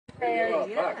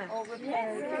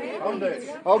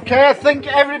Okay, I think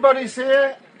everybody's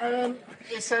here.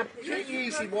 It's a pretty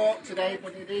easy walk today,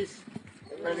 but it is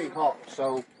very hot,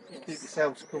 so keep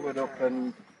yourselves covered up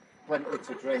and plenty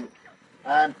to drink.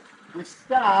 We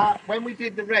start, when we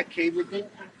did the recce, we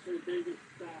didn't actually do this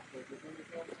start with. We're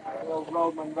going to go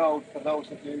Roman Road for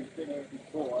those of you who've been here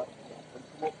before, and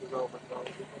come up the Roman Road.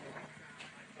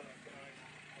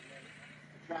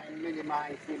 Try and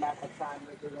minimise the amount of time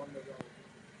that we're on the road.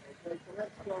 Okay, so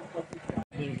let's go for the start.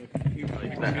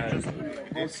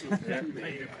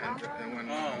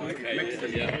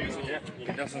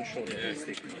 It doesn't show the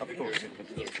stick. Of course,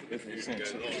 it's not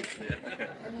so.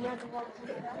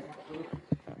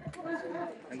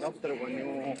 And after when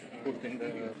you put in the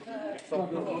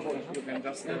soft you can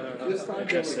just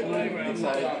adjust it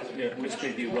inside which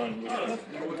speed you run with it.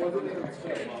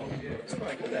 It's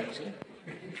quite relaxing.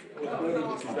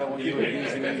 This is the one you were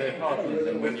using in the apartment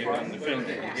and when you're on the film.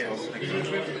 Yes.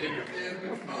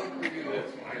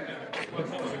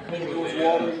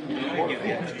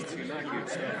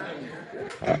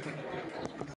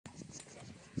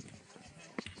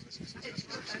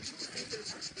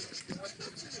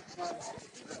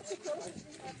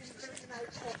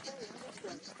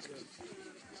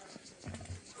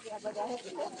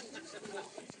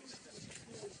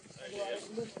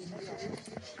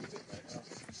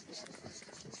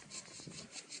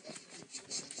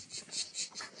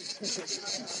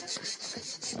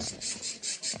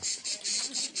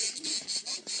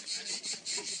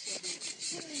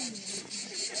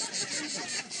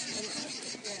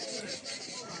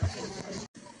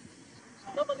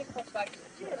 Nobody comes back.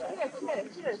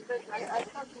 Yes, but I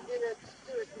can't do it.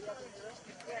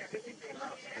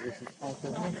 This is part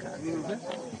of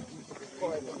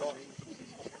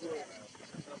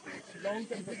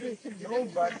no,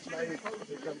 but like,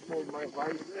 you can pull my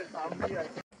wife family. Yes.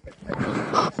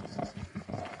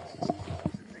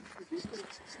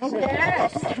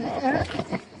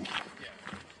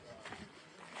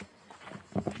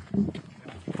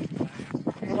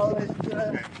 Well, it's,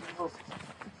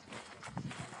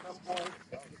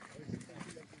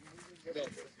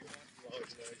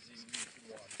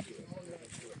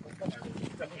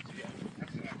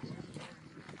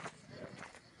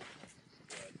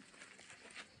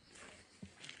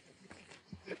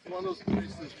 It's one of those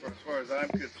places, as far as I'm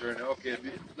concerned, okay,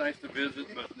 it's nice to visit,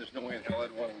 but there's no way in hell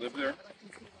I'd want to live there.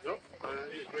 No, I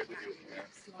agree with you.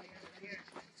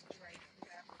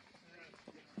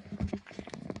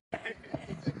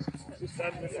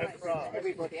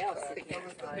 Everybody else thinking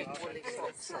it's a big woolly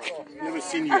socks. Never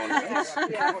seen you on it.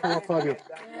 No,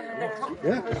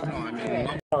 I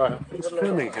mean not Who's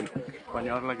filming him? when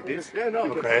you're like this. Yeah, no.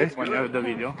 Okay. When you have the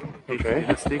video, Okay.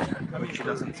 the stick which he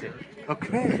doesn't see.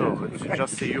 Okay. So it's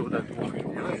just see you that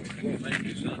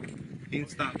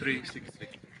Insta 360.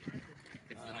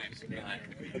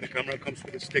 And the camera comes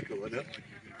with a sticker, isn't it?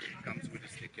 Comes with a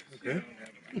stick. Yes. Okay.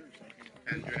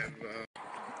 And you have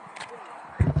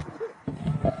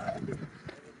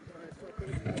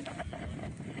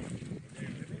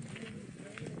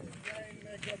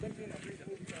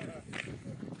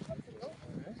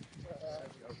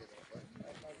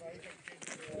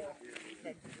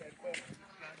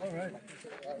all right.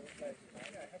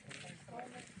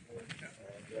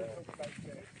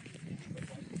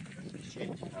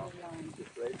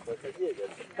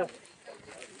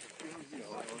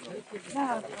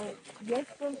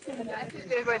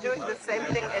 They were doing the same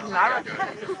thing in Marrakesh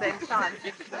at the same time.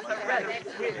 Because I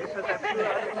flew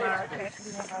out of Marrakesh.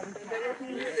 They were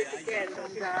doing it again,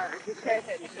 and he said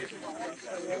it.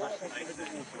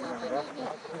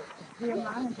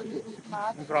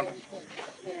 in front.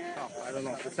 No, I don't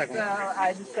know. The second So one.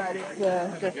 I decided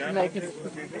just to make it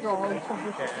strong.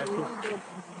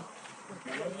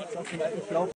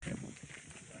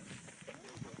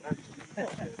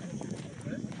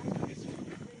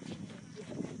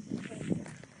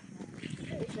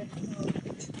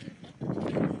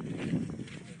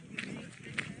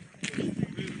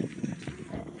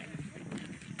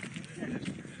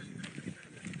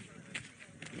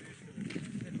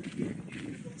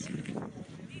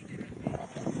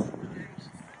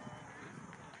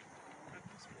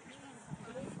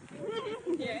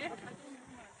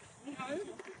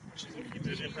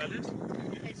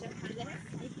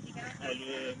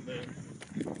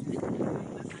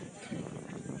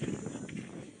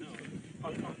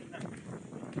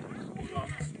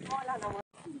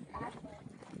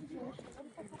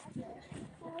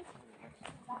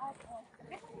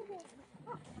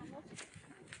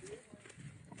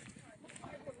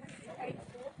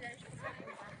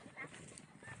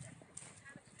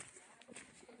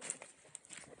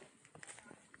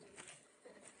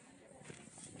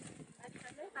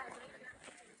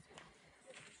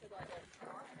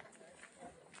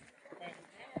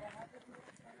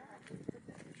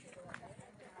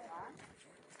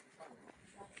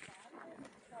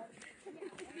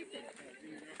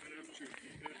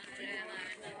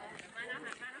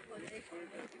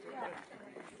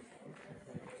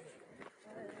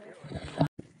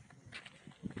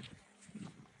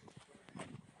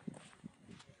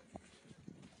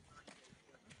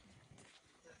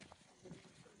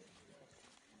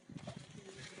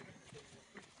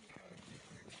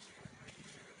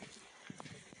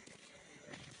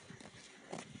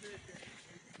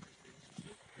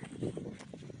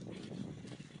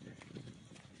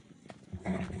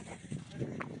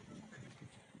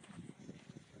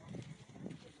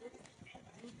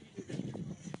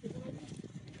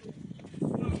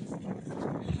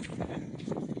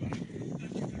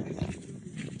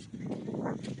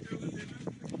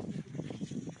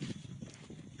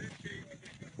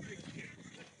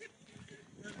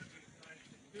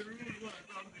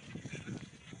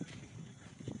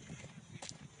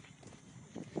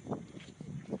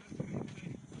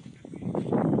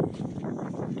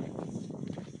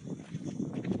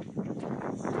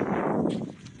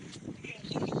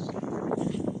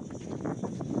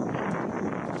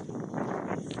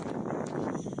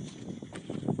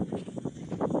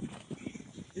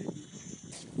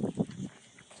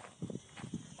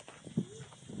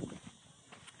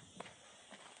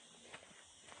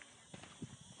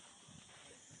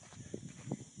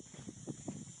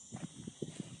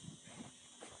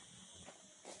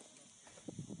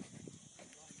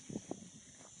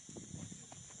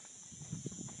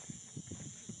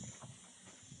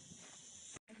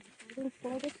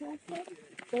 For the classes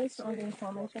based on the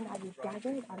information I have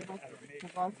gathered and what we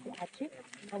want to achieve.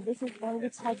 And this is only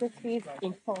positive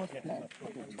enforcement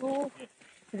to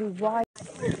reward.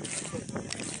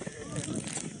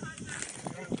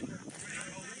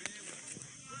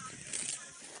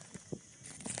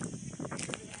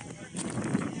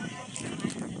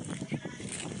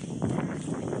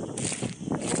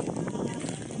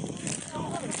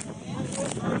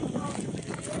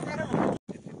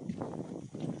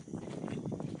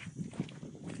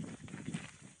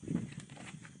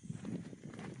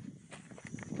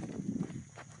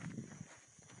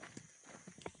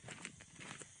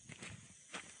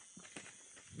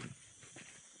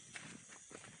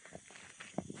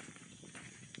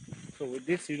 So with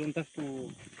this, you don't have to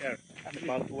care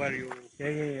about where you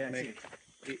make it.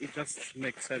 It just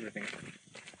makes everything.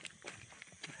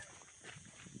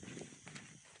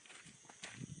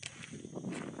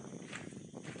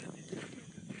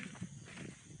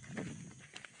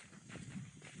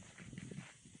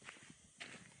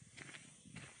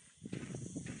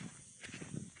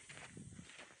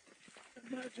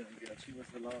 Imagine, yeah, she was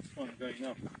the last one going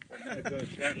up.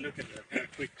 And look at her, how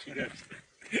quick she goes.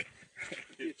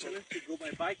 You tell her to go by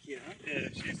bike here, huh? Yeah,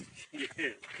 she's one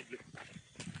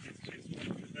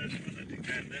of the first one I think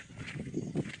down there.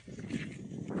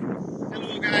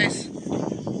 Hello guys!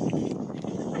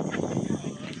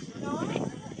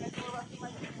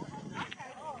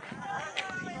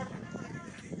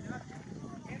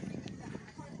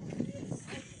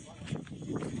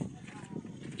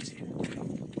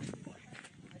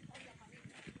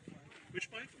 Which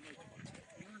bike?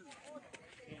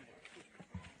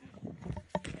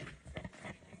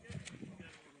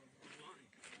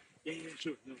 Yeah,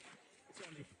 sure. No. It's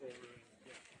only for,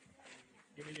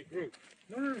 you mean a group?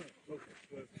 No. Okay.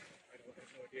 Well, I don't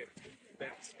have no idea.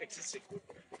 That's existing group.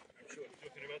 I'm sure.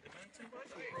 Talking about the mountain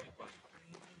bike or road bike?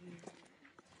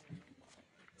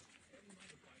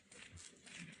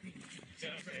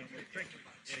 Yeah, track.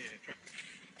 Yeah, track.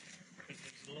 Because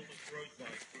there's a lot of road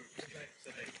bike groups.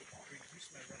 So they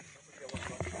reduce my running number. There was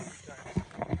like 2 times.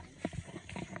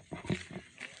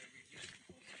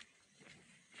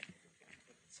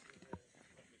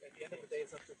 At the end of the day,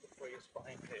 it's not good for your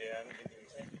spine. Yeah,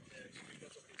 and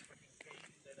because of this fucking pain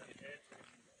that I had.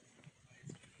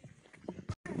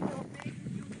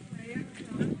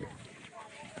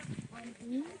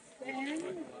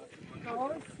 Then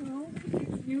go through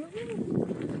you.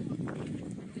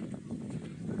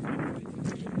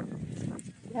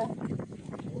 Yeah.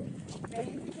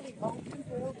 Basically open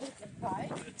door with the pipe.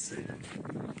 That's it.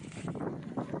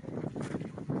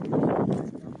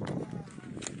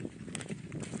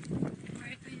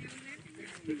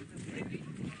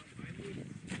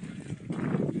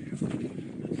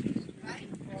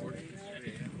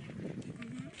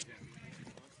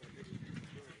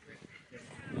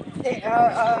 The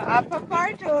upper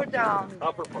part or down?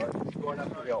 Upper part, going up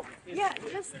the hill. Yeah,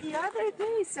 just the other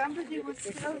day somebody was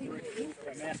telling me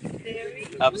very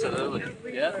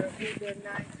Absolutely. Yeah. with a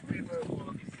nice river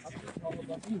walk.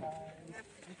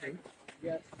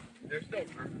 There's no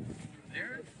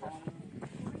there.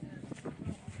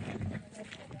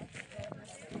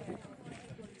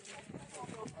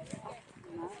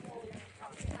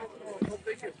 How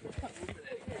big is it?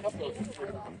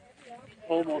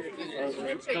 almost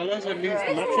colors at least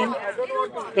matching.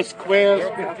 The squares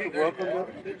we have to work on that.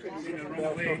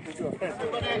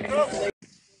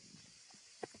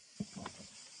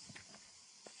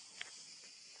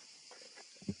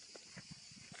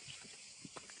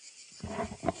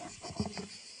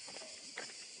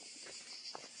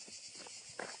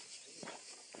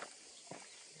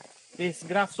 These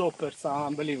grasshoppers are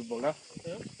unbelievable, huh?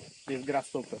 Yeah? These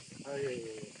grasshoppers. Oh, yeah.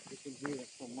 You can hear it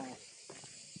from miles.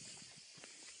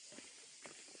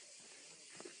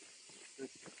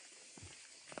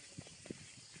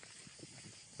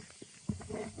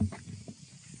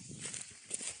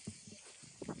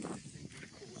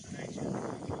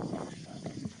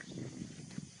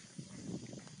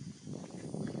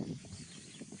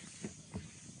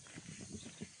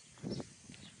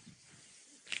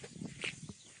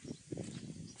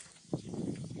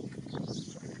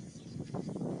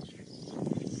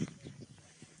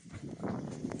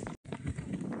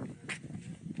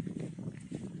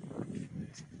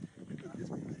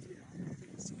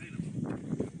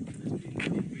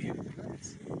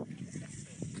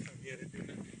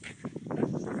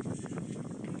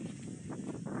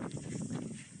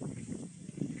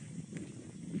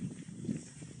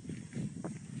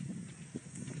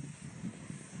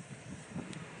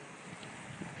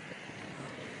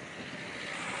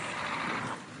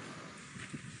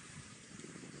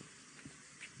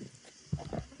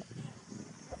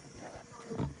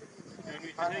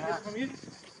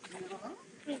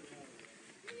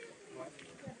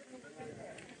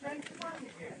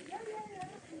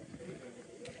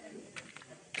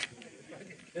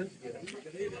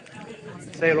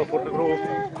 Say hello for the group.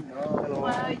 Hello.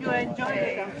 You enjoy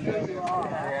it, I'm sure you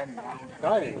are.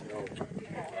 Dying.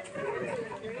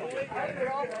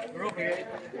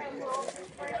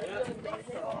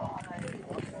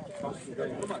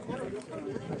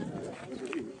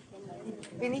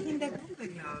 Bin ich in der Gruppe,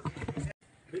 glaube ich.